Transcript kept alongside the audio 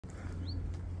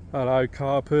Hello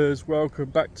carpers, welcome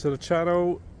back to the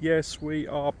channel. Yes, we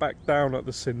are back down at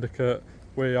the syndicate.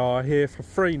 We are here for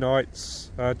 3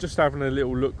 nights, just having a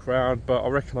little look round, but I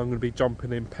reckon I'm going to be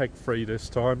jumping in peg 3 this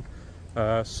time.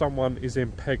 Someone is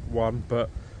in peg 1, but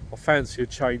I fancy a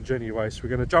change anyway, so we're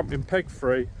going to jump in peg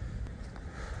 3.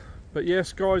 But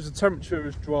yes guys, the temperature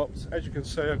has dropped. As you can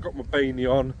see, I've got my beanie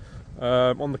on.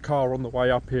 On the car on the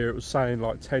way up here it was saying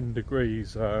like 10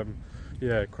 degrees.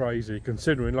 Yeah, crazy,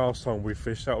 considering last time we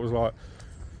fished that was like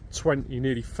 20,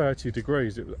 nearly 30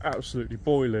 degrees. It was absolutely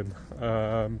boiling.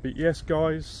 But yes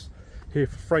guys, here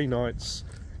for 3 nights,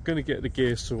 gonna get the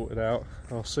gear sorted out.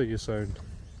 I'll see you soon.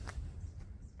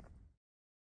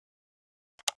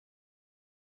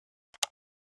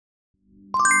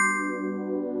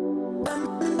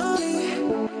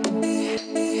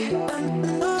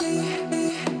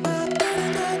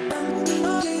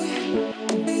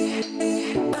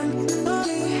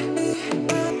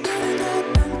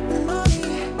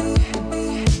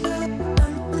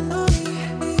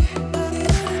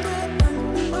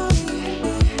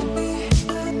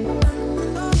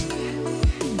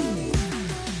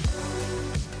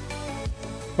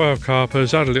 Well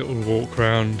carpers, had a little walk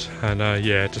round and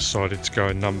yeah, decided to go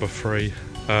in number 3.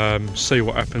 See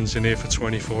what happens in here for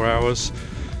 24 hours.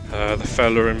 The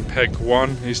fella in peg 1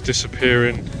 is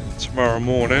disappearing tomorrow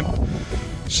morning,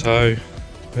 so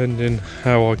depending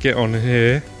how I get on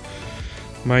here,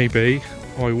 maybe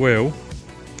I will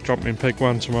jump in peg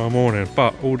 1 tomorrow morning.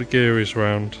 But all the gear is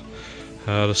round.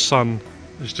 The sun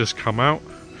has just come out,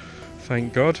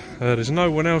 thank God. There's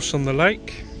no one else on the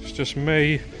lake, it's just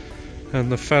me and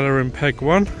the fella in peg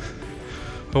 1.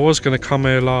 I was going to come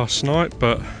here last night,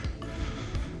 but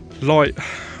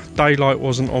daylight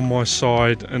wasn't on my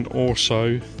side, and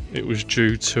also it was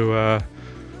due to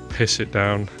piss it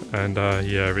down, and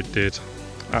yeah, it did.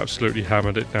 Absolutely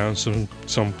hammered it down. So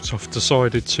I've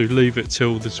decided to leave it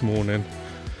till this morning,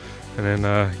 and then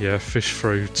yeah, fish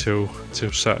through till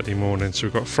Saturday morning. So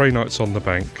we've got 3 nights on the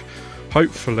bank.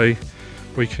 Hopefully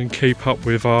we can keep up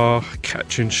with our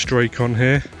catching streak on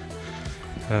here.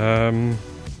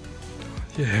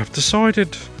 Yeah, I've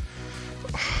decided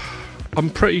I'm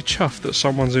pretty chuffed that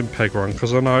someone's in peg 1,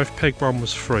 because I know if peg 1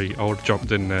 was free I would have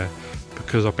jumped in there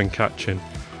because I've been catching,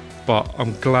 but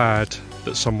I'm glad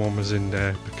that someone was in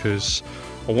there because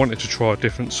I wanted to try a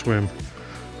different swim.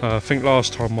 I think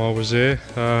last time I was here,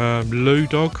 Lou,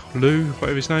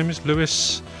 whatever his name is,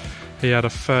 Lewis, he had a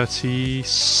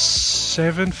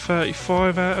 37,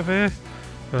 35 out of here,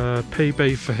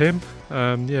 PB for him.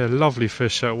 Yeah, lovely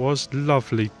fish that was,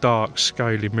 lovely dark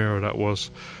scaly mirror that was,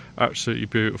 absolutely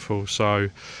beautiful. So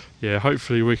yeah,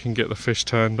 hopefully we can get the fish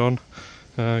turned on.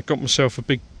 Got myself a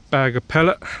big bag of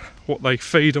pellet, what they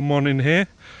feed them on in here,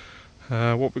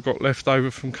 what we got left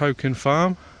over from Coking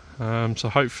Farm. So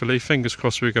hopefully, fingers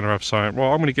crossed, we're going to have something.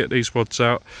 Well, I'm going to get these rods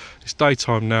out. It's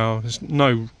daytime now, there's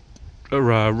no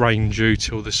rain due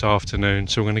till this afternoon,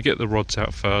 so we're going to get the rods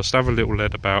out first, have a little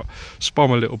lead about, spom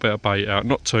a little bit of bait out,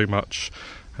 not too much,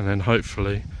 and then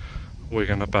hopefully we're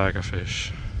going to bag a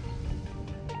fish.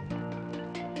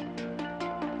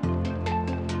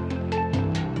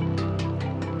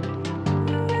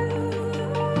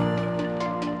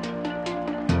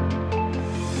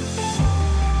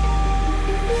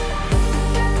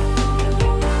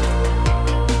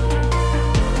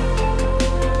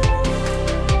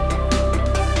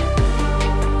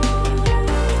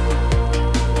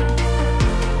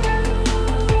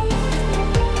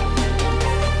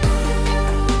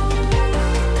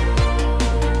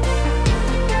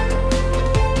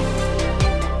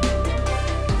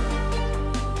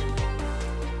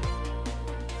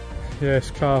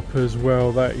 Yes, carpers,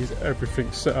 well, that is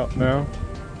everything set up now.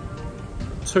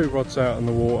 2 rods out in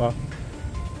the water,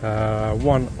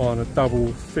 one on a double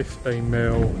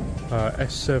 15mm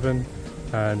S7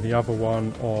 and the other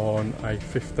one on a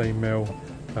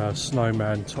 15mm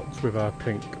Snowman topped with a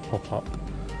pink pop-up.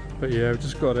 But yeah, we've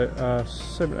just got it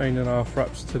 17.5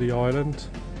 wraps to the island,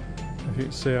 if you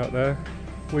can see out there.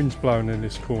 Wind's blowing in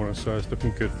this corner, so it's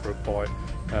looking good for a bite.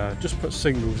 Just put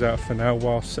singles out for now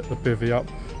while I set the bivvy up,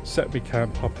 set my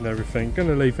camp up and everything. Going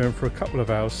to leave them for a couple of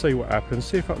hours, see what happens,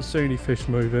 see if I can see any fish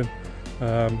moving.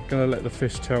 Going to let the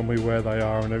fish tell me where they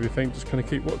are and everything. Just going to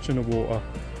keep watching the water,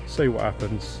 see what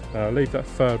happens. Leave that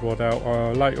 3rd rod out.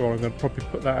 Later on I'm going to probably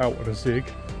put that out on a zig,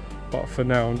 but for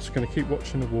now I'm just going to keep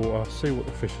watching the water, see what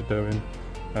the fish are doing.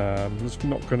 I'm just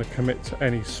not going to commit to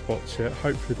any spots yet.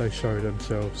 Hopefully they show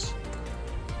themselves.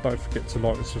 Don't forget to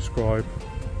like and subscribe.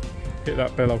 Hit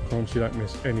that bell icon so you don't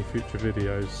miss any future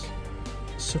videos.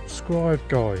 Subscribe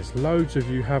guys, loads of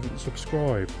you haven't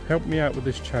subscribed. Help me out with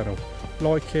this channel.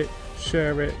 Like it,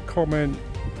 share it, comment,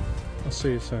 I'll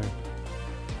see you soon.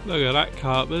 Look at that,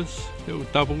 carpers. Little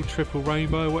double, triple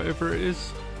rainbow, whatever it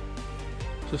is.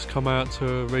 Just come out to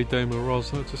redoing my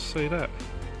rods. Just see that.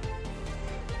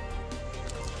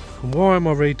 And why am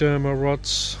I redoing my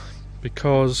rods?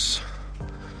 Because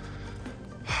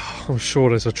I'm sure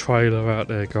there's a trailer out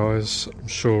there, guys. I'm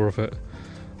sure of it.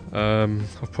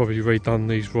 I've probably redone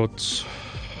these rods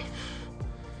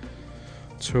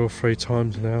 2 or 3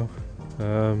 times now.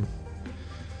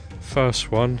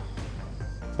 First one,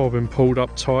 bobbin pulled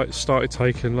up tight, started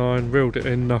taking line, reeled it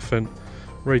in, nothing.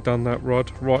 Redone that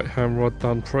rod, right hand rod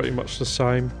done pretty much the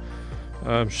same.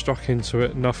 Struck into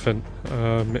it, nothing.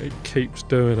 It keeps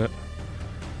doing it.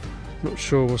 Not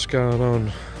sure what's going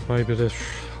on. Maybe there's,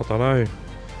 I don't know.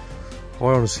 I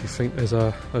honestly think there's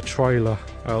a trailer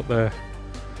out there.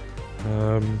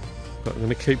 But I'm going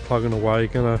to keep plugging away,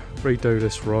 going to redo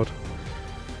this rod,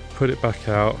 put it back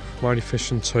out. I'm only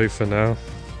fishing 2 for now.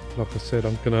 Like I said,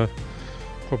 I'm going to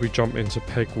probably jump into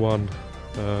peg 1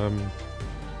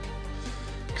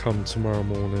 come tomorrow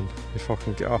morning, if I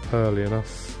can get up early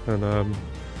enough and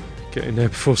get in there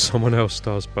before someone else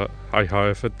does. But hey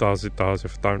ho, if it does, it does.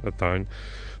 If it don't, it don't.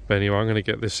 But anyway, I'm going to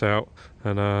get this out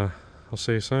and I'll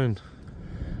see you soon.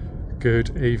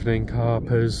 Good evening,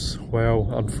 carpers. Well,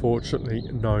 unfortunately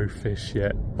no fish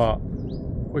yet, but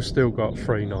we've still got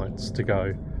 3 nights to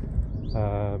go.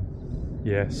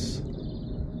 Yes,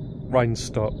 rain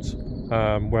stopped.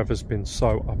 Weather's been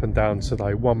so up and down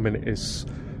today. 1 minute it's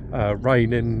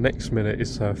raining, next minute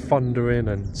it's thundering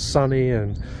and sunny,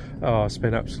 and it's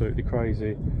been absolutely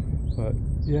crazy. But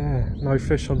yeah, no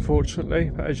fish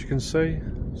unfortunately, but as you can see,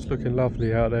 it's looking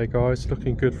lovely out there, guys.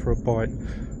 Looking good for a bite.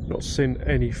 Not seen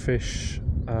any fish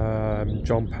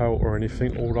jump out or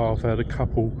anything, although I've had a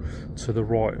couple to the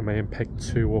right of me in peg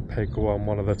 2 or peg 1,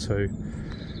 one of the 2.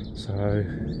 So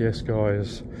yes,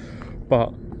 guys,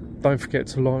 but don't forget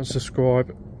to like and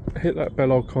subscribe, hit that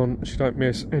bell icon so you don't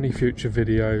miss any future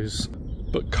videos.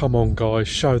 But come on, guys,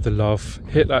 show the love,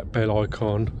 hit that bell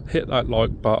icon, hit that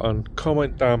like button,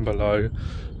 comment down below.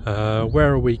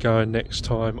 Where are we going next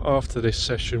time? After this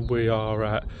session we are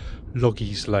at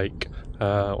Loggies Lake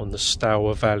on the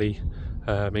Stour Valley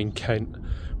in Kent.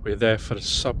 We're there for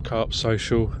the Carp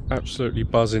social, absolutely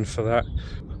buzzing for that.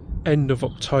 End of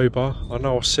October. I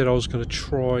know I said I was going to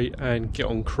try and get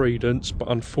on Credence, but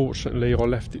unfortunately I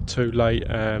left it too late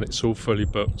and it's all fully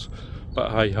booked. But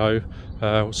hey ho,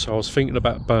 so I was thinking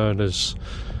about burners.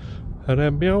 And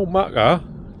then my old mucker,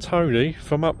 Tony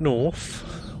from up north,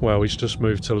 well, he's just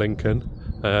moved to Lincoln.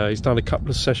 He's done a couple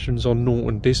of sessions on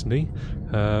Norton Disney.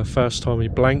 First time he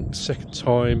blanked, second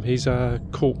time he's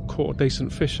caught a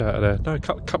decent fish out of there. No,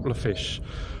 a couple of fish.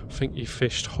 I think he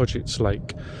fished Hodgett's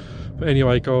Lake. But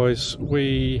anyway, guys,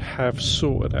 we have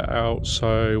sorted it out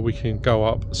so we can go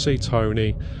up, see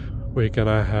Tony. We're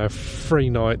gonna have 3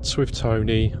 nights with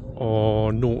Tony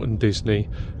on Norton Disney.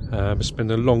 It's been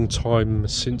a long time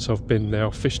since I've been there. I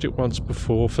fished it once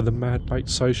before for the Mad Bait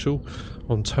Social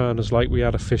on Turner's Lake. We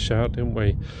had a fish out, didn't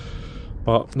we?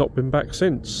 But not been back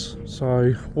since.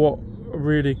 So what a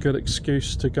really good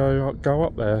excuse to go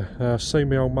up there. See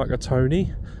me old mucker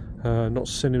Tony. Not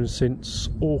seen him since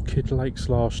Orchid Lakes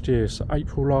last year, so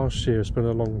April last year. It's been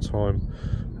a long time,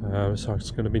 so it's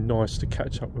going to be nice to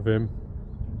catch up with him.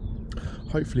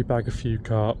 Hopefully bag a few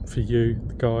carp for you,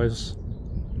 the guys,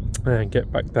 and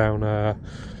get back down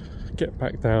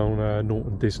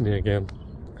Norton Disney again.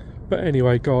 But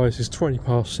anyway, guys, it's 20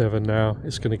 past 7 now.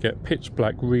 It's going to get pitch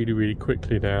black really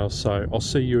quickly now, so I'll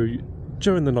see you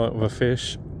during the night with a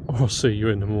fish, or I'll see you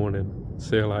in the morning.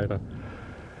 See you later.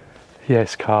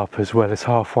 Yes, carpers, well, it's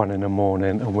 1:30 in the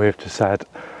morning and we've just had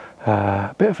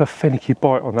a bit of a finicky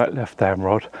bite on that left hand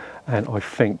rod, and I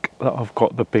think that I've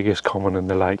got the biggest common in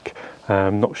the lake.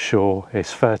 Not sure,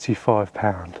 it's 35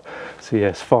 pound. So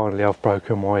yes, finally I've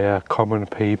broken my common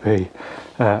PB.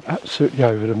 Absolutely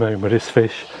over the moon with this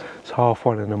fish. It's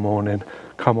 1:30 in the morning,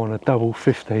 come on a double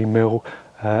 15mm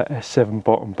S7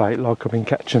 bottom bait like I've been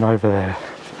catching over there.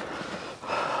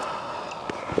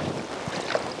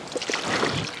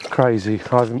 Crazy,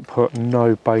 I haven't put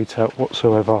no bait out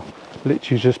whatsoever,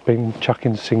 literally just been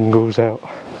chucking singles out.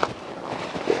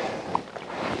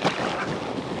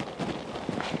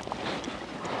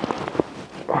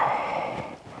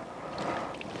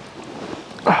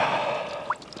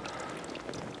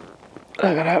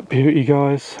 Look at that beauty,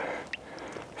 guys.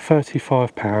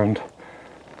 35 pound.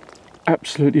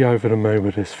 Absolutely over the moon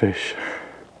with this fish.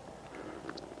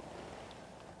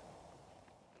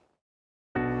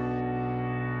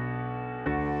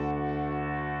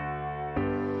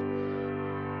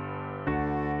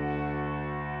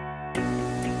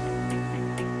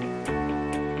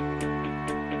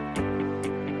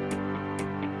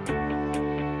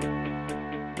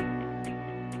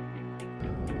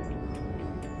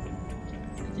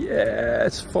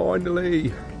 Yes,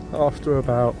 finally, after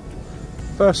about,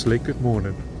 firstly, good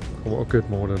morning. What a good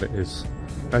morning it is.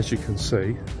 As you can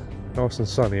see, nice and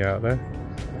sunny out there.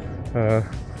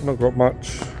 Not got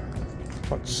much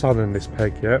sun in this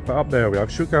peg yet, but up there we are.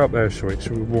 Should we go up there, shall we?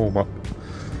 Should we warm up?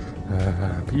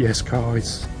 But yes,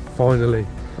 guys, finally,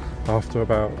 after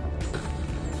about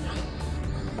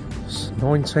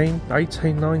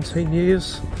 18-19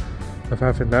 years of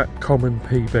having that common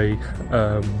PB,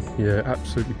 yeah,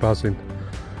 absolutely buzzing.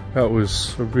 That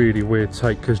was a really weird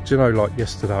take, because do you know, like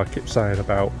yesterday I kept saying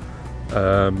about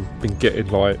been getting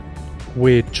like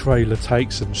weird trailer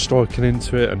takes and striking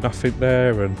into it and nothing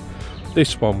there, and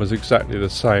this one was exactly the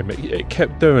same. It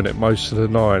kept doing it most of the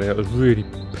night. It was really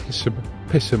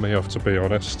pissing me off, to be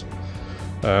honest,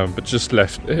 but just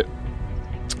left it.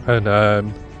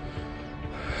 And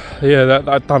yeah,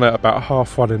 I'd done it about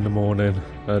 1:30 in the morning,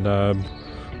 and I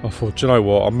thought, do you know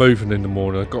what, I'm moving in the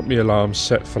morning. I got my alarm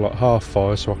set for like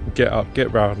 5:30 so I can get up,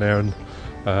 get round there and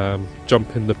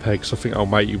jump in the peg. So I think old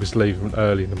matey was leaving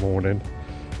early in the morning,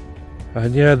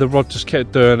 and yeah, the rod just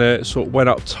kept doing it. Sort of went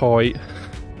up tight,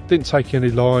 didn't take any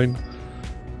line,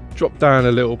 dropped down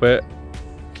a little bit,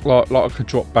 like I could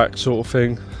drop back sort of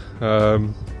thing,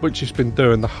 which it's been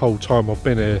doing the whole time I've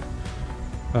been here.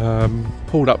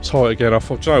 Pulled up tight again. I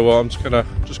thought, you know what, I'm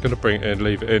just gonna bring it in,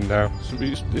 leave it in now.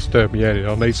 It's doing me in.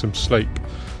 I need some sleep.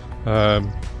 Yeah,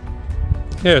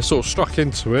 sort of struck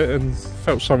into it and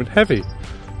felt something heavy,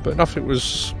 but nothing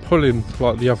was pulling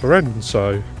like the other end.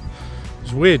 So it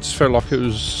was weird. Just felt like it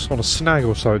was on a snag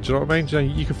or something. Do you know what I mean? You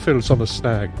know, you can feel it's on a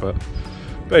snag, but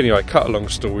anyway, cut a long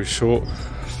story short,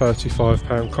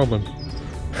 £35 common.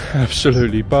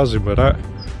 Absolutely buzzing with that.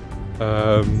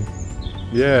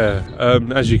 Yeah,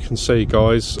 as you can see,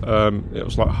 guys, it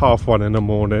was like 1:30 in the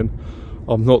morning.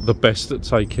 I'm not the best at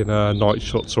taking night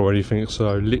shots or anything,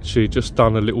 so literally just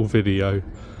done a little video,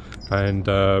 and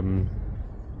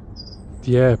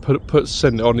yeah,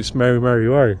 send it on its merry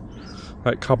way.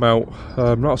 That come out,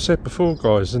 like I said before,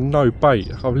 guys, and no bait.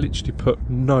 I've literally put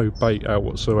no bait out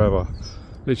whatsoever,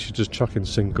 literally just chucking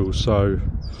singles. So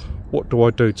what do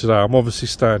I do today? I'm obviously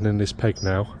staying in this peg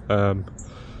now.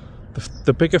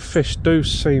 The bigger fish do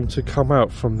seem to come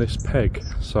out from this peg,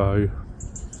 so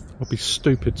I'll be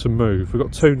stupid to move. We've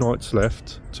got 2 nights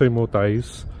left, 2 more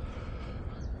days.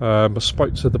 I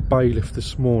spoke to the bailiff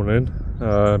this morning.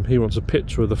 He wants a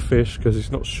picture of the fish because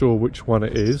he's not sure which one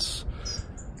it is.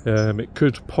 It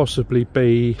could possibly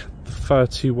be the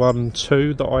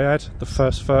 31.2 that I had, the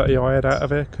first 30 I had out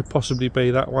of it. Could possibly be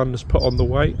that one that's put on the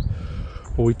weight.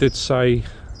 Or we did say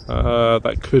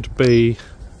that could be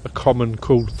a common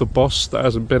called the Boss that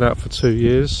hasn't been out for 2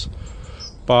 years,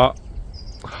 but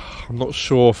I'm not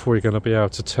sure if we're going to be able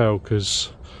to tell,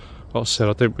 because like I said,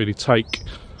 I didn't really take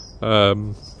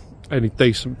any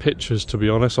decent pictures, to be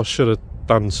honest. I should have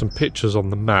done some pictures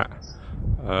on the mat,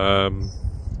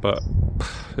 but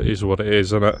it is what it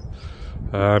is, isn't it?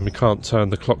 We can't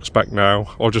turn the clocks back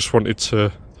now. I just wanted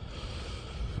to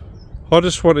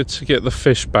get the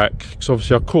fish back, because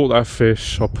obviously I caught that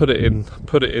fish. I put it in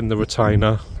the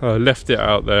retainer, left it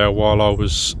out there while I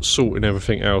was sorting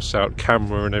everything else out,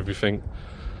 camera and everything,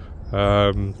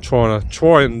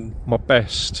 trying my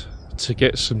best to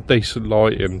get some decent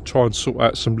lighting, try and sort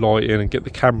out some lighting and get the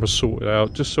camera sorted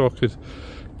out, just so I could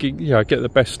get the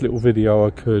best little video I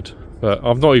could. But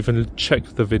I've not even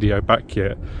checked the video back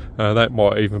yet. That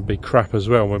might even be crap as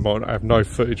well. We might have no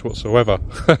footage whatsoever.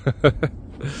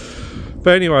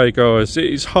 But anyway, guys, it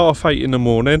is 8:30 in the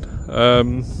morning.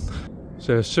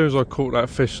 So as soon as I caught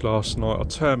that fish last night, I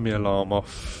turned my alarm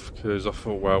off, because I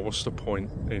thought, well, what's the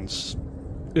point in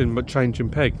changing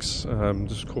pegs?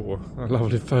 Just caught a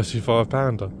lovely 35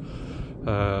 pounder.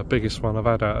 Biggest one I've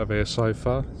had out of here so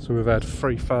far. So we've had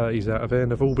 3 30s out of here,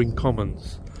 and they've all been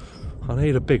commons. I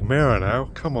need a big mirror now.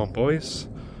 Come on, boys.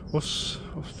 What's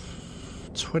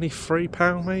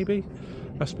 £23 maybe?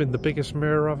 That's been the biggest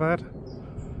mirror I've had.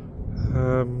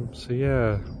 So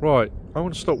yeah, right, I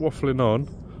want to stop waffling on.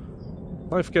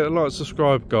 Don't forget to like,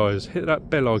 subscribe, guys. Hit that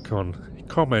bell icon,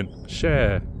 comment,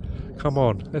 share. Come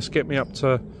on, let's get me up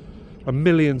to 1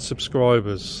 million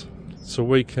subscribers, so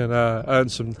we can earn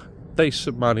some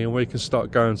decent money and we can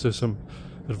start going to some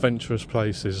adventurous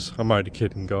places. I'm only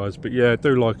kidding, guys, but yeah,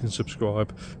 do like and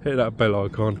subscribe. Hit that bell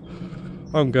icon.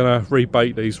 I'm gonna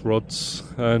rebait these rods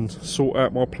and sort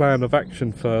out my plan of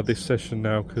action for this session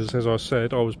now, because as I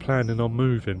said, I was planning on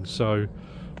moving, so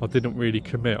I didn't really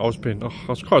commit. I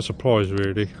was quite surprised,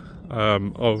 really. I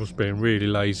was being really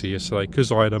lazy yesterday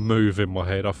because I had a move in my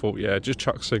head. I thought, yeah, just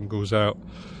chuck singles out.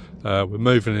 We're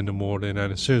moving in the morning,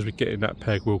 and as soon as we get in that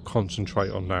peg, we'll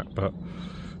concentrate on that. But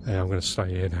Yeah, I'm going to stay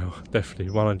here now,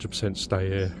 definitely 100% stay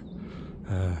here.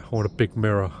 I want a big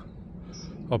mirror.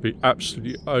 I'll be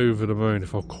absolutely over the moon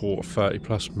if I caught a 30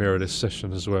 plus mirror this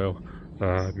session as well.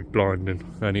 It'd be blinding.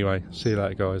 Anyway, see you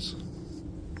later guys.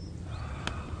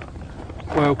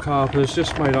 Well, carpers,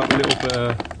 just made up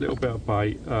a little bit of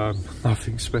bait.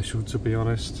 Nothing special to be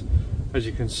honest. As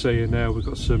you can see in there, we've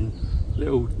got some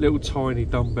little tiny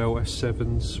dumbbell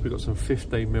S7s. We've got some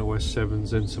 15mm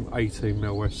S7s and some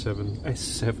 18mm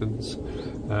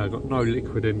S7s. Got no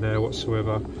liquid in there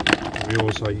whatsoever. And we're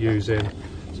also using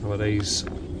some of these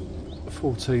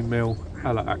 14mm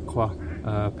Alla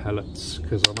Aqua pellets,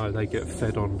 because I know they get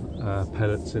fed on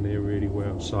pellets in here really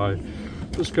well. So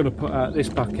just going to put out this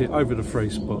bucket over the 3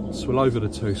 spots, well over the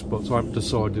 2 spots. I haven't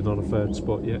decided on a 3rd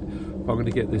spot yet, but I'm going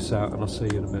to get this out and I'll see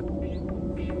you in a bit.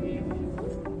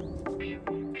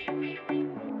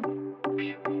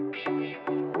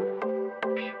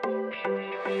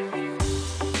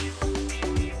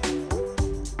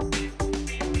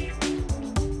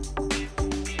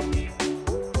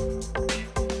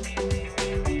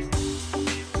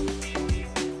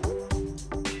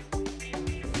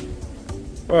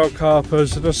 Well,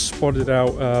 carpers, I just spotted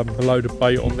out a load of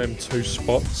bait on them 2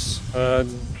 spots, and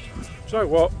do you know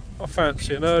what? I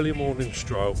fancy an early morning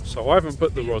stroll, so I haven't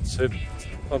put the rods in.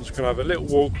 I'm just going to have a little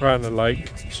walk around the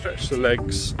lake, stretch the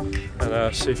legs,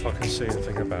 and see if I can see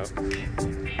anything about.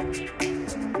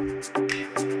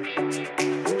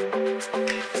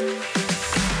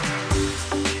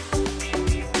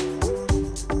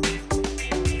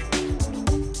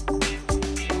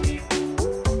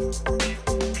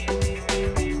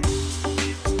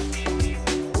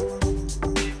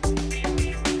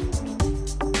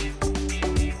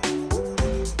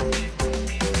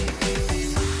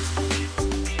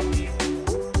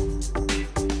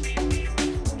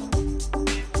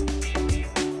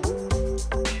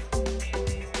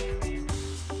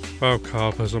 Well,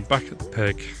 carpers, I'm back at the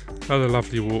peg. Had a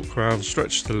lovely walk around,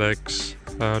 stretched the legs.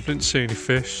 Didn't see any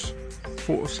fish.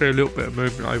 Thought I'd see a little bit of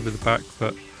movement over the back,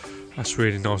 but that's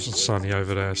really nice and sunny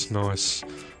over there. It's nice.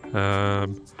 Yeah,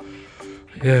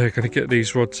 gonna get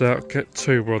these rods out. Get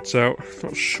 2 rods out.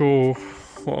 Not sure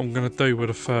what I'm gonna do with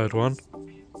a 3rd one.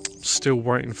 Still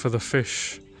waiting for the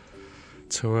fish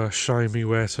to show me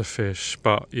where to fish.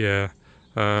 But yeah,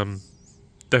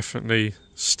 definitely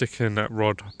sticking that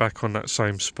rod back on that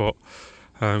same spot.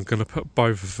 I'm going to put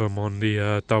both of them on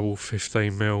the double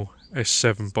 15mm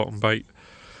S7 bottom bait.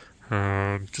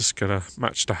 Just going to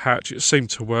match the hatch. It seemed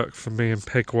to work for me in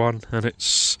peg 1, and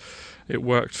it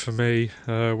worked for me.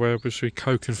 Where was we?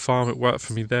 Coke and Farm. It worked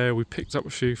for me there. We picked up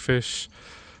a few fish,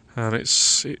 and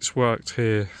it's worked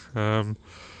here.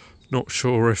 Not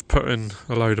sure if putting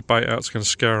a load of bait out is going to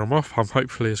scare them off.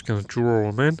 Hopefully it's going to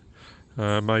draw them in.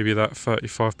 Maybe that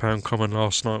 35-pound common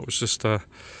last night was just a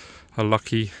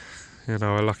lucky,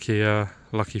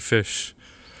 lucky fish,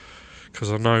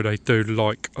 because I know they do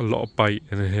like a lot of bait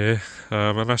in here,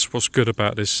 and that's what's good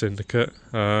about this syndicate.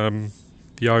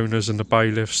 The owners and the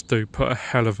bailiffs do put a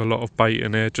hell of a lot of bait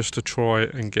in here just to try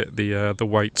and get the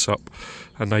weights up,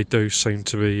 and they do seem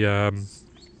to be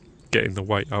getting the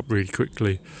weight up really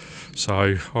quickly.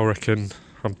 So I reckon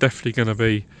I'm definitely going to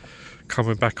be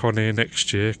coming back on here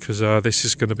next year, because this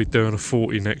is going to be doing a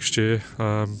 40 next year.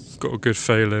 Got a good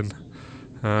feeling,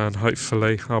 and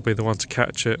hopefully I'll be the one to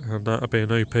catch it, and that'll be a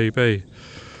new PB.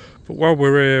 But while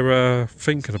we're here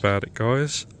thinking about it,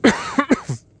 guys,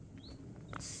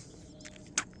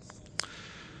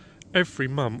 every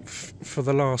month for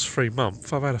the last 3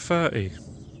 months I've had a 30,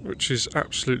 which is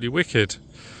absolutely wicked.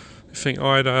 I think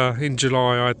in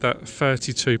July I had that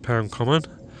 £32 common,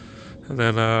 and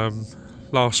then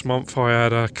last month I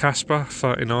had a Casper,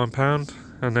 £39,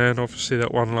 and then obviously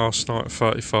that one last night,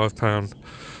 £35.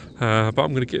 But I'm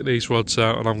going to get these rods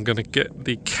out, and I'm going to get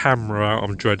the camera out.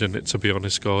 I'm dreading it, to be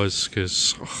honest, guys,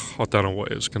 because I don't know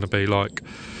what it's going to be like.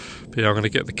 But yeah, I'm going to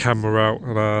get the camera out,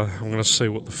 and I'm going to see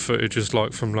what the footage is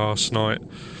like from last night.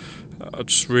 I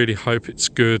just really hope it's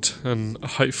good, and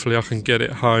hopefully I can get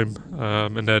it home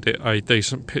and edit a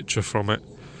decent picture from it.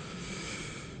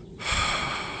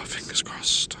 Fingers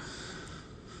crossed.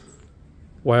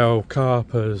 Well,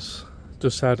 carpers,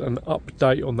 just had an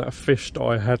update on that fish that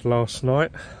I had last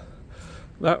night.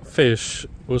 That fish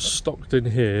was stocked in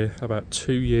here about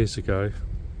 2 years ago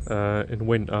in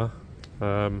winter.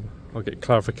 I'll get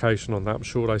clarification on that. I'm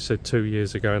sure they said 2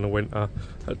 years ago in the winter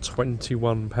at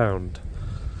 £21.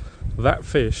 That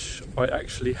fish I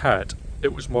actually had.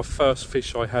 It was my first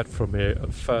fish I had from here at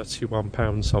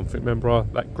 £31 something. Remember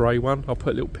that grey one? I'll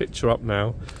put a little picture up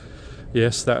now.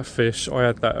 Yes, that fish, I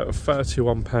had that at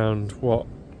 £31, what,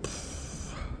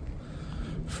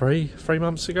 three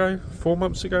months ago, 4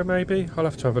 months ago maybe. I'll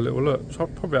have to have a little look.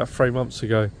 Probably about 3 months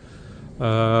ago.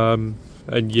 And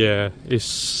yeah, it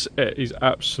is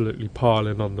absolutely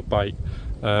piling on the bait.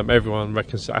 Everyone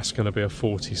reckons that's going to be a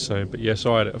 40 soon, but yes,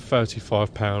 I had it a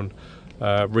 £35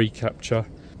 recapture.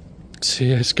 So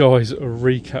yes guys, a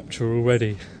recapture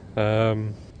already.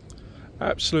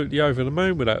 Absolutely over the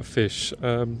moon with that fish.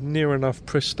 Near enough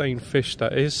pristine fish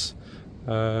that is.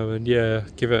 And yeah,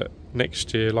 give it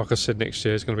next year, like I said, next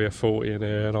year is going to be a 40 in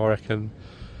here, and I reckon,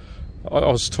 I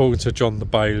was talking to John the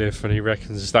bailiff and he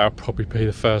reckons that'll probably be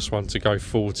the first one to go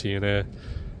 40 in here.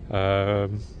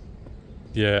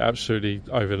 Yeah, absolutely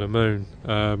over the moon.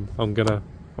 I'm gonna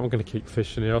keep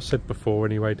fishing here. I said before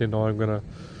anyway, didn't I? I'm gonna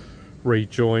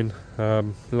rejoin.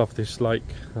 Love this lake.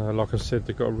 Like I said,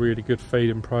 they've got a really good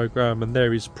feeding program, and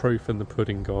there is proof in the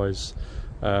pudding, guys.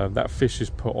 That fish is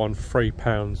put on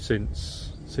 £3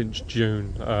 since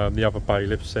June. The other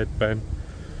bailiff said, Ben.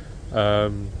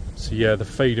 So yeah, the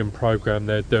feeding program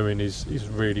they're doing is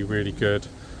really, really good.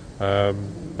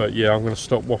 But yeah, I'm going to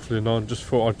stop waffling on. Just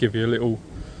thought I'd give you a little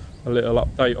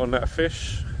update on that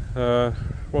fish.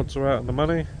 Rods are out on the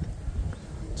money.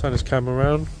 Turn this camera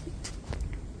around.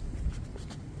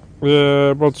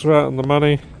 Yeah, rods are out on the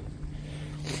money.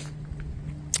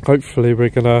 Hopefully we're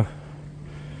gonna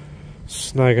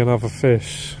snag another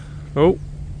fish. Oh,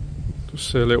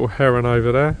 just see a little heron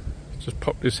over there. Just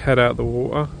popped his head out of the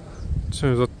water. As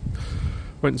soon as I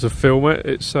went to film it,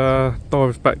 it's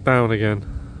dived back down again.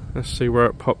 Let's see where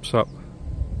it pops up.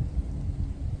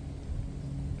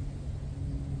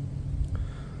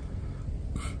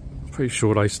 Pretty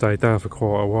sure they stayed down for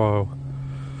quite a while.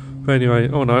 But anyway,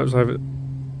 oh no, it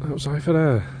was over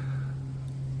there.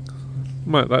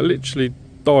 Mate, that literally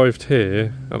dived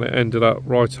here and it ended up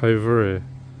right over here.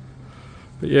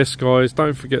 But yes guys,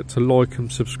 don't forget to like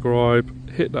and subscribe,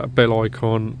 hit that bell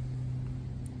icon,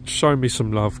 show me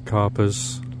some love,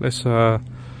 carpers. Let's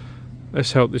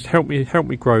help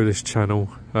me grow this channel.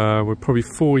 We're probably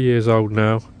 4 years old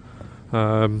now.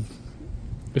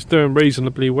 It's doing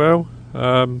reasonably well.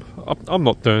 I'm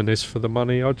not doing this for the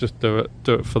money, I just do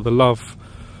it for the love.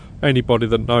 Anybody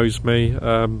that knows me,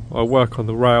 I work on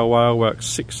the railway, I work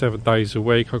 6-7 days a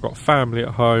week, I've got family at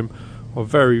home, I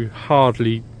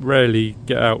rarely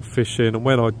get out fishing, and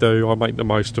when I do I make the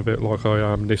most of it, like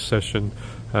I am this session,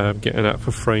 getting out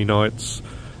for 3 nights.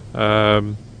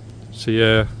 So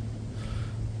yeah,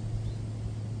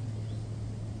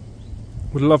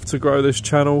 would love to grow this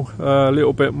channel a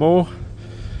little bit more,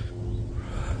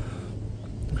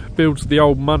 build the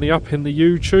old money up in the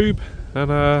YouTube,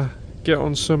 and get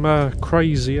on some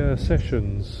crazier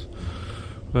sessions.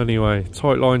 Anyway,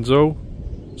 tight lines all.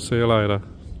 See you later.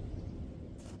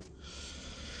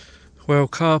 Well,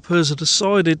 carpers, I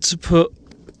decided to put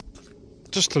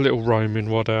just a little roaming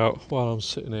rod out while I'm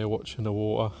sitting here watching the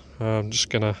water. I'm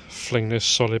just gonna fling this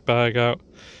solid bag out.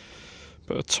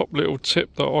 But a top little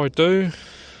tip that I do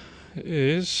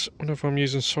is, whenever I'm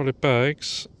using solid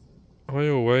bags, I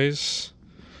always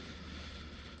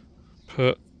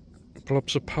put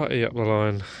blobs of putty up the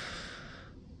line,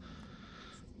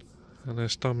 and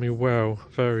it's done me well,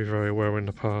 very, very well in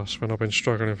the past when I've been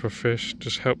struggling for fish.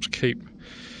 Just helps keep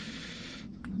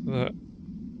that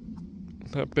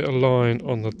bit of line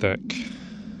on the deck.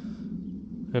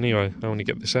 Anyway, I want to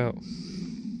get this out.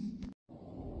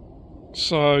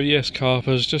 So yes,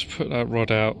 carpers, just put that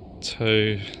rod out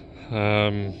to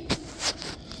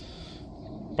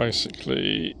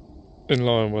basically in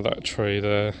line with that tree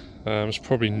there. It's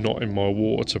probably not in my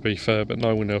water, to be fair, but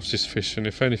no one else is fishing.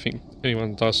 If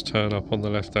anyone does turn up on the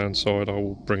left hand side, I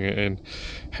will bring it in,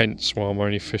 hence why I'm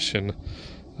only fishing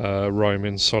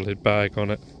roaming solid bag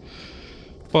on it.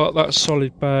 But that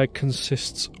solid bag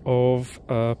consists of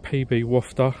a PB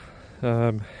wafter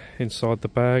inside the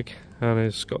bag, and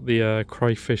it's got the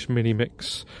crayfish mini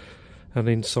mix, and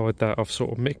inside that I've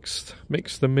sort of mixed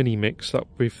the mini mix up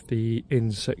with the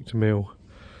insect meal.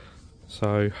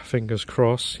 So fingers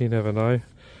crossed, you never know.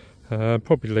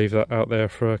 Probably leave that out there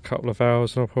for a couple of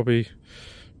hours, and I'll probably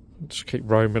just keep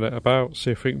roaming it about,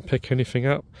 see if we can pick anything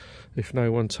up. If no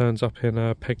one turns up in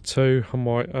peg 2, I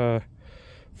might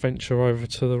venture over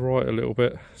to the right a little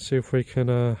bit, see if we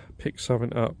can pick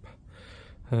something up.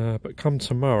 But come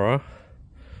tomorrow,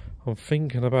 I'm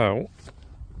thinking about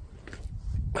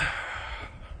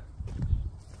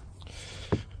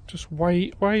just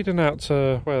wading out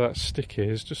to where that stick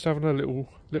is, just having a little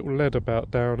lead about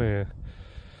down here,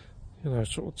 you know,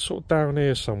 sort of down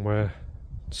here somewhere.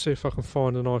 See if I can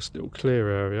find a nice little clear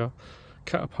area,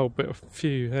 catapult a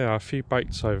few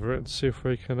baits over it, and see if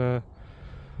we can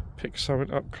pick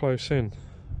something up close in.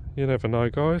 You never know,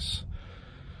 guys.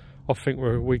 I think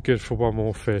we're good for one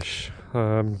more fish.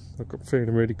 I've got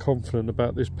feeling really confident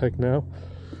about this peg now.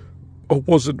 I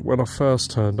wasn't when I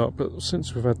first turned up, but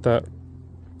since we've had that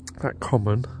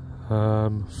common,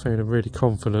 feeling really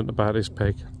confident about this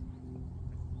peg.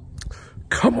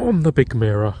 Come on, the big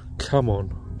mirror, come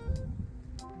on.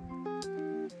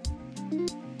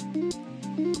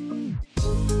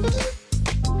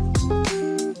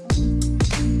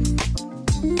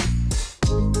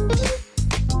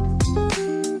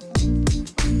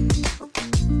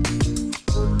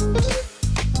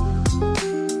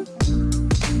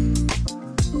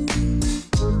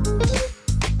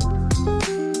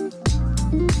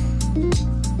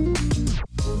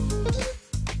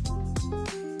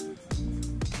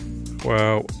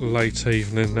 Well, late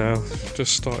evening now,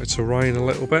 just started to rain a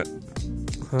little bit.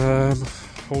 I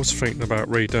was thinking about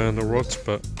redoing the rods,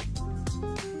 but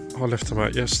I left them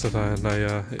out yesterday and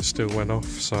it still went off,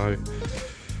 so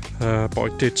but I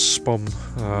did spom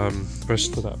the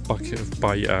rest of that bucket of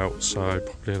bait out, so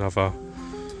probably another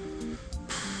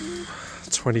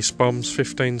 20 spoms,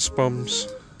 15 spoms,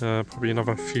 probably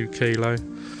another few kilo.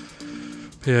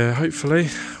 Yeah, hopefully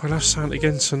we'll have something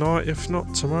again tonight, if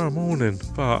not tomorrow morning.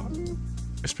 But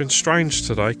it's been strange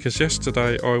today, because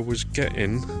yesterday I was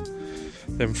getting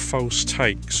them false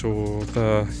takes, or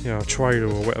the trailer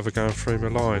or whatever going through my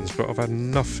lines, but I've had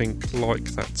nothing like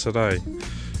that today,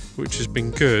 which has been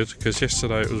good, because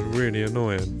yesterday it was really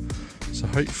annoying. So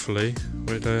hopefully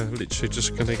we're literally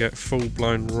just going to get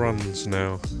full-blown runs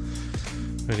now.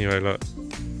 Anyway, look,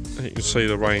 you can see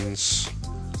the rain's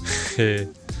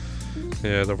here.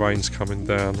 Yeah, the rain's coming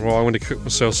down. Right, I'm going to cook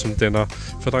myself some dinner.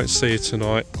 If I don't see you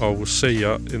tonight, I will see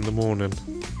you in the morning.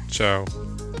 Ciao.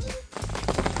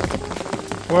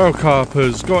 Well,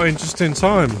 carpers, got in just in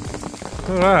time.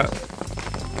 Look at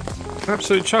that.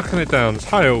 Absolutely chucking it down. It's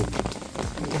hail.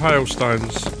 Little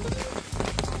hailstones.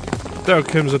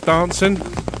 Delkims are dancing.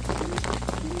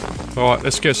 Alright,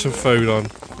 let's get some food on.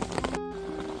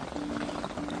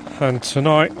 And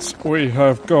tonight we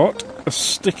have got a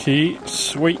sticky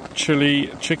sweet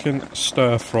chilli chicken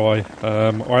stir fry.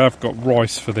 I have got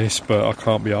rice for this, but I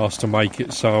can't be asked to make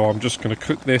it, so I'm just going to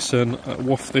cook this and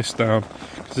waft this down,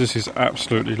 because this is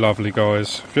absolutely lovely,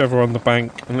 guys. If you're ever on the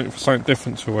bank and looking for something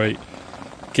different to eat,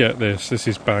 get this. This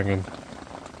is banging.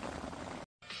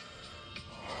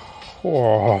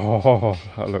 Oh,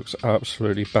 that looks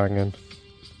absolutely banging.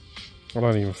 I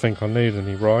don't even think I need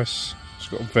any rice. It's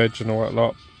got veg and all that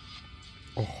lot.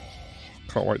 Oh,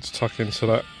 can't wait to tuck into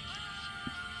that.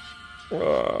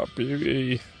 Ah,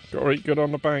 beauty. Gotta eat good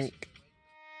on the bank.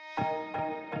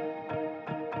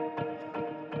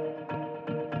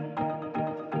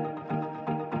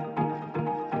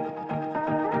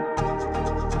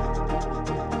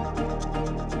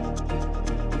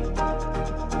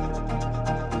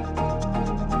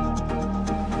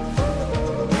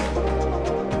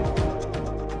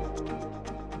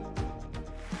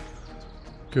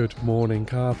 Good morning,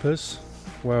 carpers.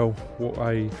 Well, what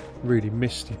a really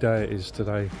misty day it is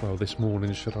today. Well, this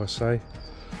morning, should I say.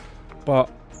 But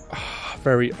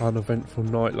very uneventful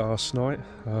night last night.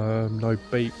 No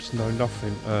beeps, no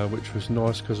nothing, which was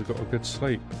nice because I got a good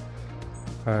sleep.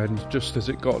 And just as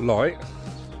it got light,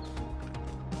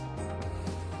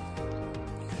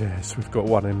 yes, we've got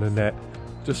one in the net.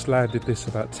 Just landed this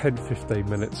about 10-15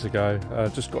 minutes ago.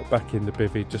 Just got back in the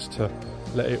bivvy just to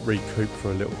let it recoup for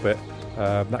a little bit.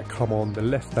 That come on the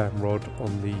left hand rod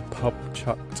on the pub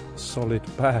chucked solid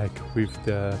bag with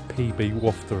the PB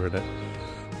wafter in it.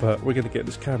 But we're going to get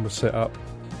this camera set up.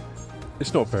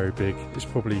 It's not very big, it's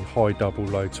probably high double,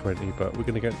 low 20, but we're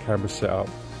going to get the camera set up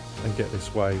and get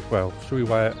this weighed. Well, should we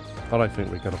weigh it? I don't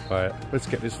think we're going to weigh it. Let's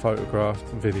get this photographed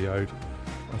and videoed.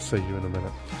 I'll see you in a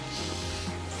minute.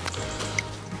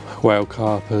 Well,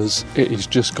 carpers, it is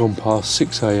just gone past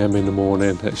 6 AM in the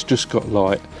morning. It's just got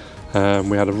light.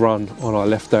 We had a run on our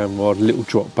left hand rod, a little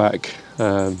drop back,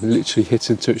 literally hit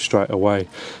into it straight away,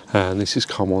 and this has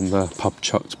come on the pub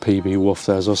chucked PB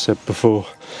wafter. As I said before,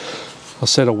 I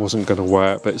said I wasn't going to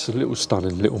wear it, but it's a little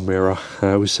stunning little mirror.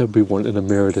 We said we wanted a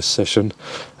mirror this session,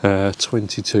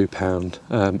 £22.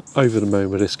 Over the moon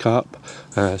with this carp.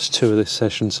 It's 2 of this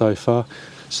session so far.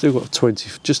 Still got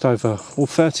just over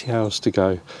 30 hours to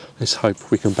go. Let's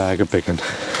hope we can bag a big one.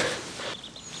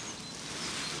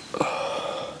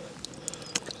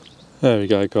 There we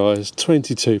go, guys,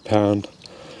 £22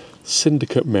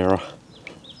 syndicate mirror.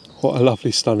 What a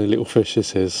lovely stunning little fish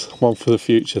this is. One for the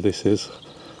future this is.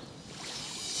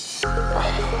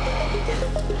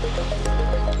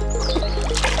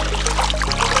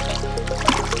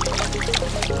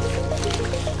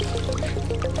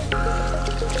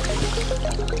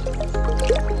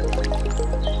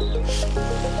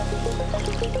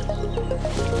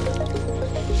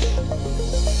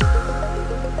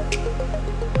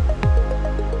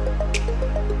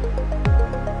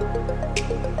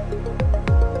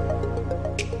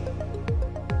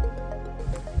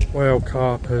 Well,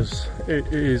 carpers, it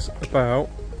is about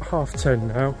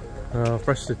 10:30 now. I've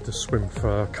rested to swim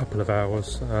for a couple of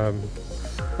hours.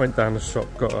 Went down the shop,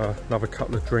 got another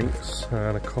couple of drinks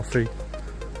and a coffee.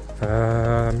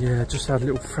 Yeah, just had a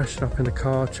little freshen up in the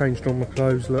car, changed all my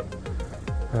clothes, look.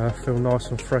 Feel nice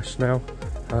and fresh now.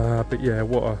 But yeah,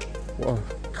 what a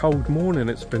cold morning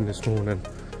it's been this morning.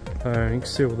 You can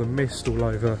see all the mist all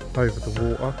over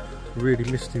the water.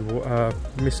 Really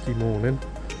misty morning.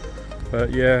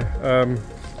 But yeah,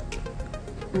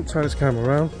 I'll turn this camera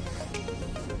around.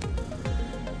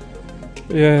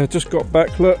 Yeah, just got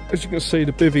back. Look, as you can see,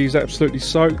 the bivvy's absolutely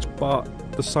soaked, but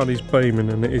the sun is beaming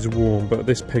and it is warm. But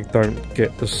this pig don't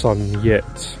get the sun yet.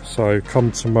 So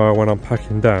come tomorrow when I'm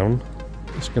packing down,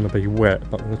 it's going to be wet.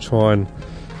 But I'm going to try and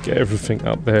get everything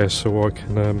up there so I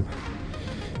can,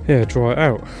 yeah, dry it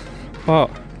out. But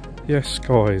yes,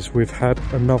 guys, we've had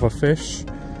another fish.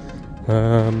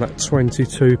 That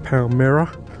 22-pound mirror,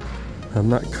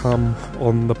 and that come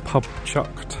on the pub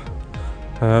chucked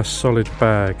solid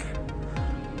bag.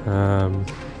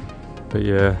 But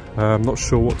yeah, I'm not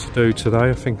sure what to do today.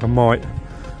 I think I might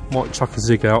chuck a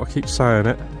zig out. I keep saying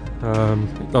it.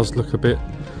 It does look a bit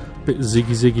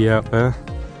ziggy out there.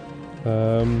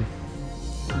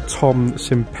 Tom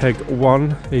that's in peg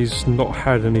 1, he's not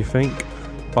had anything,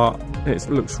 but it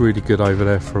looks really good over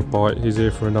there for a bite. He's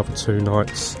here for another 2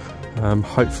 nights.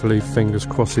 Hopefully, fingers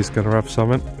crossed, he's going to have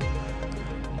something.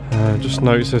 Just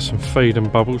noticed there's some feed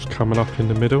and bubbles coming up in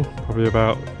the middle, probably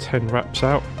about 10 wraps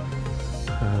out.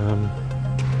 I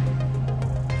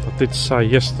did say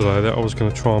yesterday that I was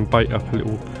going to try and bait up a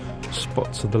little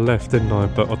spot to the left, didn't I?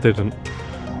 But I didn't.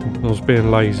 I was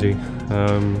being lazy.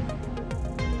 I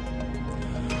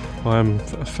am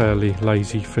a fairly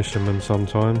lazy fisherman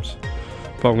sometimes.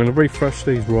 But I'm going to refresh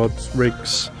these rods,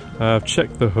 rigs,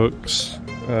 check the hooks,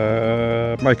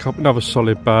 make up another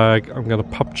solid bag. I'm going to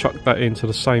pub chuck that into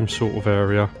the same sort of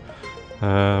area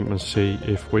and see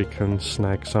if we can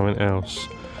snag something else.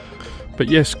 But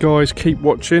yes, guys, keep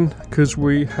watching because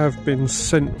we have been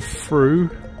sent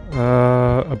through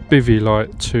a bivvy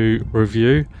light to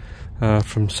review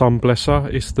from some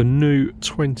blesser. It's the new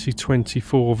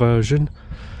 2024 version.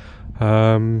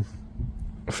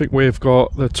 I think we've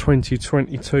got the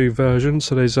 2022 version,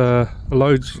 so there's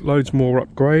loads more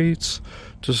upgrades.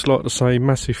 Just like to say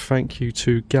massive thank you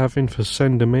to Gavin for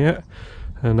sending me it,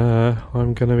 and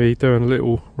I'm going to be doing a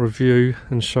little review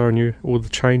and showing you all the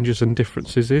changes and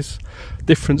differences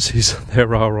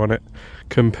there are on it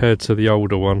compared to the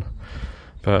older one.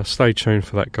 But stay tuned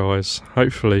for that, guys.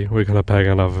 Hopefully we're going to bag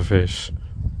another fish.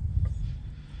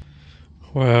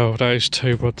 Well, that is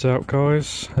 2 rods out,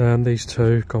 guys, and these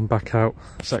 2 gone back out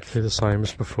exactly the same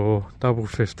as before. Double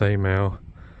 15mm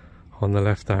on the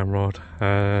left hand rod,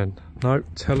 and no,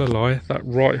 tell a lie, that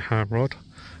right hand rod,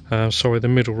 sorry, the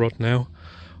middle rod now,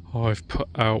 I've put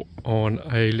out on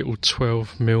a little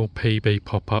 12mm PB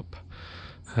pop-up.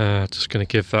 Just going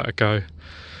to give that a go.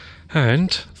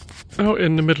 And out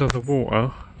in the middle of the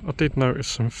water, I did notice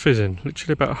some fizzing,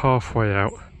 literally about halfway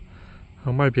out,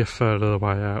 or maybe a third of the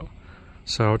way out.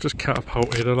 So I just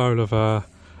catapulted a load of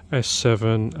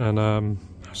S7 and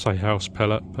I say house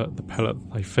pellet, but the pellet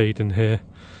they feed in here.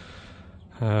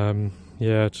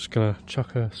 Yeah, just gonna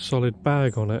chuck a solid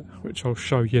bag on it, which I'll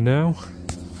show you now.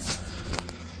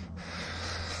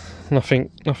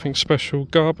 Nothing special,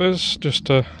 garbers, just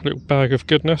a little bag of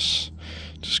goodness.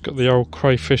 Just got the old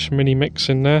crayfish mini mix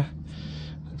in there.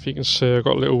 If you can see, I've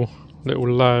got a little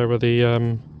layer of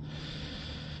the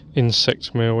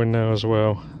insect meal in there as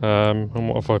well. And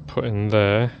what have I put in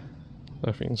there?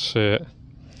 If you can see it.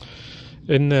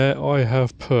 In there I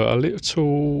have put a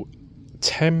little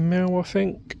 10mm, I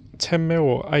think. 10mm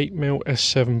or 8mm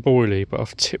S7 boilie, but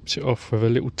I've tipped it off with a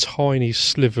little tiny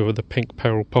sliver of the pink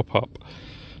peril pop-up,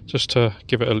 just to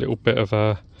give it a little bit of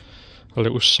a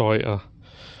little sighter.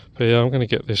 But yeah, I'm going to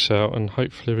get this out and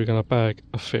hopefully we're going to bag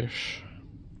a fish.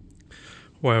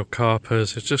 Well,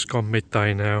 carpers, it's just gone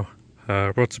midday now.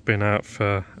 Rods have been out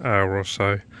for an hour or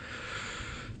so.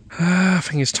 I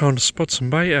think it's time to spot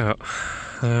some bait out.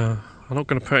 I'm not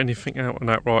going to put anything out on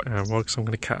that right hand rod because I'm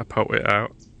going to catapult it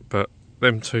out. But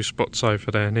them 2 spots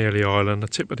over there near the island, the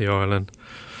tip of the island,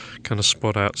 going to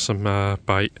spot out some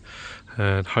bait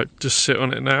and hope just sit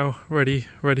on it now, ready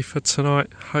for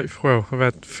tonight. Well, I've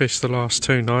had fish the last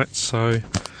 2 nights, so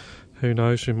who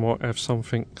knows, we might have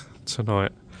something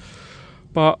tonight.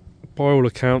 But by all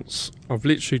accounts, I've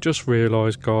literally just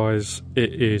realised, guys,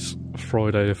 it is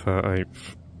Friday the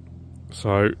 13th.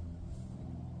 So,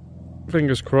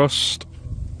 fingers crossed,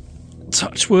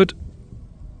 touch wood,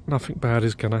 nothing bad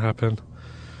is going to happen.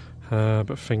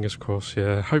 But fingers crossed,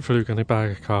 yeah. Hopefully we're going to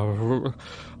bag a carp.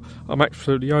 I'm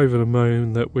absolutely over the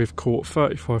moon that we've caught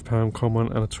 £35 common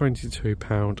and a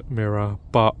 £22 mirror,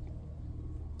 but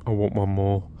I want one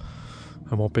more.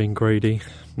 Am I being greedy?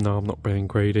 No, I'm not being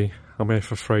greedy. I'm here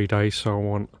for 3 days, so I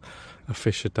want a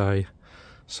fish a day.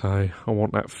 So I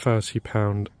want that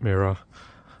 £30 mirror.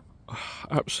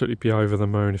 Absolutely be over the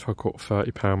moon if I caught a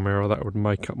 £30 mirror. That would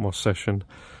make up my session,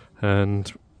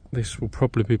 and this will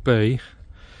probably be,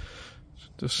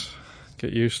 just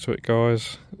get used to it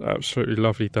guys, absolutely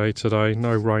lovely day today,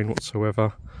 no rain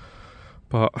whatsoever,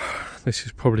 but this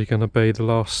is probably going to be the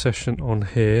last session on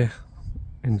here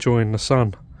enjoying the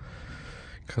sun,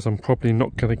 because I'm probably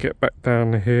not going to get back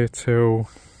down here till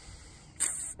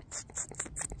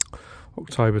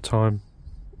October time,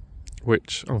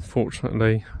 which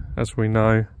unfortunately, as we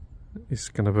know, is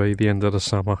going to be the end of the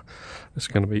summer. It's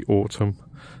going to be autumn.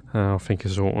 I think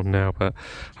it's autumn now, but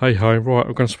hey ho. Right,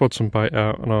 I'm going to spot some bait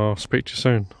out and I'll speak to you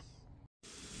soon.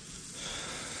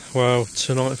 Well,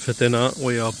 tonight for dinner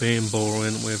we are being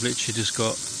boring. We've literally just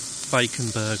got bacon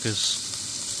burgers.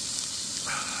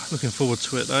 Looking forward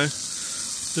to it though.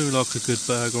 Do like a good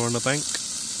burger on the bank.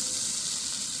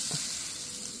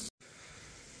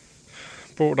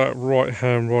 Brought that right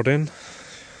hand rod in.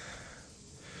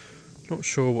 Not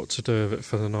sure what to do with it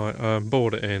for the night.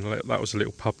 Brought it in, that was a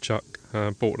little pub chuck.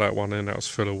 Brought that one in, that was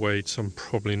full of weeds, so I'm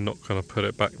probably not going to put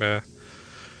it back there.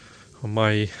 I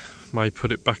may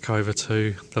put it back over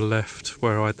to the left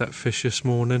where I had that fish this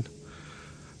morning.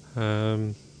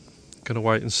 Going to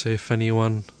wait and see if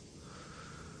anyone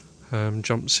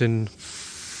jumps in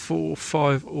 4,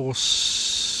 5 or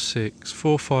 6.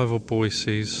 4, 5 or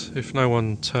Boise's. If no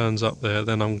one turns up there,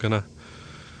 then I'm going to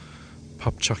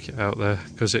pub chuck it out there,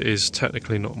 because it is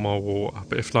technically not my water,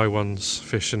 but if no one's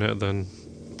fishing it, then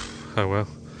oh well,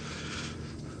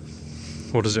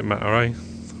 what does it matter, eh?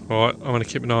 Alright, I'm going to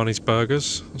keep an eye on these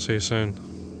burgers. I'll see you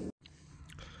soon.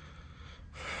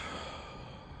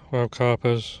 Well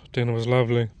carpers, dinner was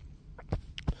lovely.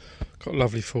 Got a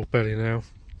lovely full belly now,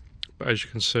 but as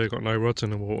you can see I've got no rods in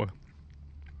the water.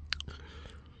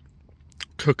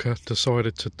 Cooker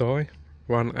decided to die,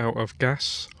 run out of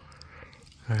gas.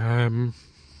 I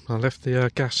left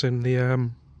the gas in the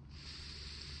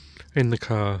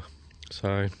car,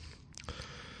 so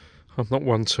I'm not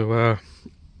one to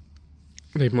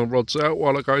leave my rods out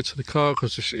while I go to the car,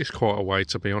 because it's quite a way,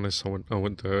 to be honest. I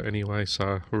wouldn't do it anyway,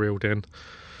 so I reeled in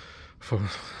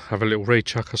have a little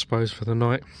rechuck, I suppose, for the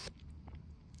night.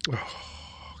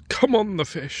 Oh, come on the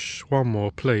fish, one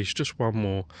more please, just one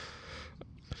more.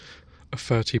 A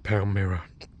 £30 mirror.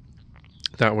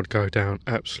 That would go down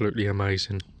absolutely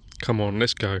amazing. Come on,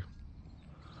 let's go.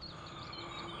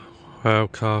 Well,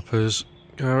 carpers,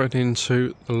 going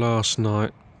into the last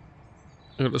night.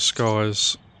 Look at the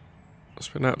skies. It's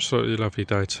been an absolutely lovely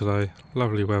day today.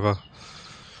 Lovely weather.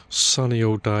 Sunny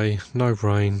all day, no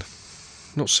rain.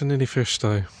 Not seen any fish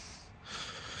though.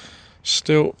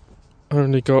 Still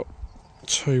only got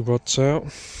 2 rods out.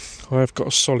 I have got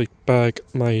a solid bag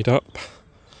made up.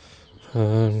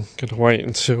 Gonna wait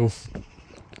until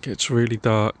it gets really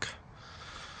dark.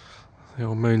 The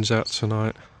old moon's out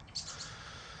tonight.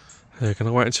 Yeah,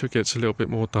 gonna wait until it gets a little bit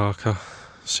more darker.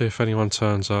 See if anyone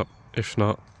turns up. If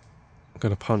not, I'm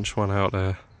gonna punch one out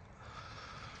there.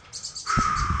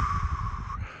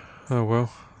 Oh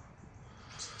well.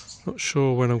 Not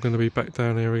sure when I'm gonna be back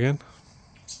down here again.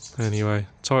 Anyway,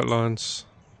 tight lines.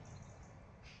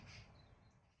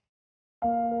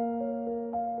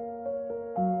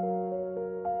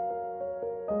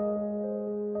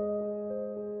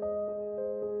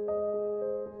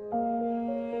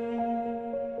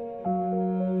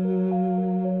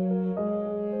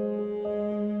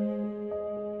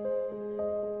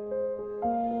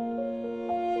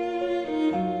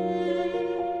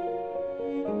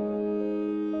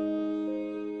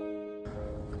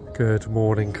 Good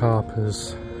morning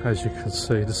carpers. As you can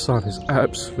see, the sun is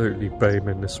absolutely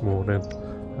beaming this morning.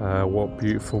 What a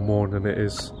beautiful morning it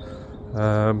is.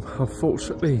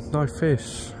 Unfortunately no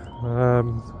fish.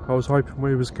 I was hoping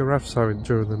we was going to have something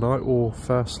during the night, or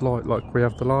first light like we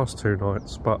have the last 2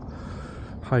 nights, but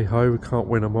hey ho, we can't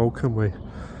win them all, can we?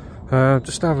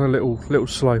 Just having a little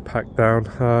slow pack down.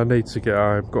 Need to get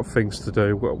home, got things to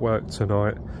do, got work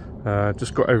tonight.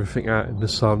 Just got everything out in the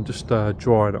sun, just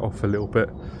drying it off a little bit.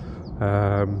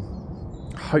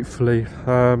 Hopefully,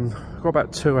 got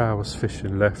about 2 hours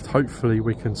fishing left. Hopefully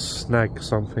we can snag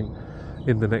something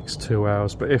in the next 2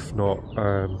 hours, but if not,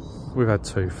 we've had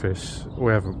 2 fish,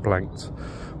 we haven't blanked.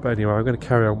 But anyway, I'm going to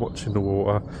carry on watching the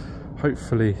water,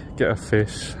 hopefully get a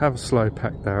fish, have a slow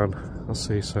pack down. I'll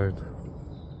see you soon.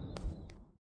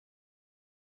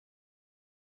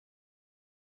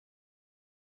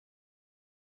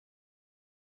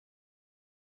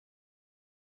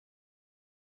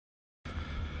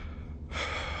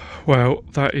 Well,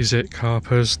 that is it,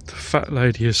 carpers. The fat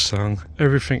lady has sung.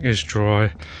 Everything is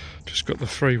dry. Just got the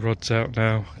 3 rods out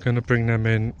now. Going to bring them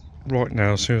in right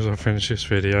now as soon as I finish this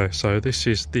video. So this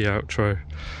is the outro.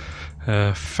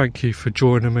 Thank you for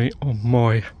joining me on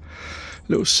my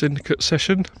little syndicate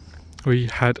session. We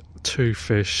had 2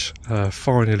 fish.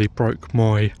 Finally broke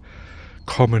my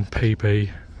common PB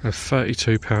of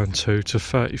 £32.2 to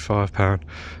 £35.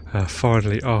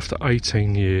 Finally, after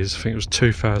 18 years, I think it was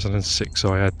 2006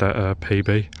 I had that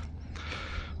PB.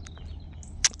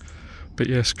 But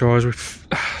yes guys, with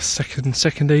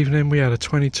second evening we had a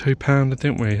 £22,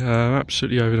 didn't we?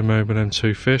 Absolutely over the moon with them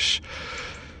 2 fish.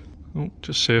 Oh,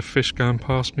 just see a fish going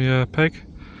past me, peg.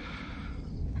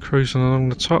 Cruising along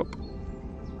the top.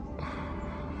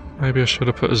 Maybe I should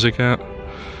have put a zig out.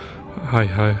 Hey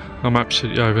ho, I'm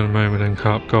absolutely over the moon with them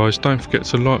carp, guys. Don't forget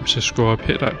to like and subscribe,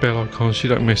 hit that bell icon so you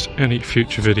don't miss any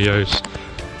future videos.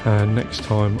 And next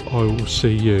time I will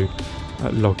see you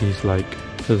at Loggie's Lake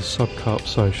for the Sub Carp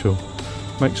Social.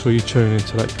 Make sure you tune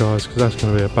into that, guys, because that's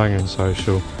going to be a banging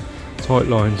social. Tight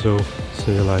lines all.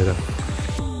 See you later.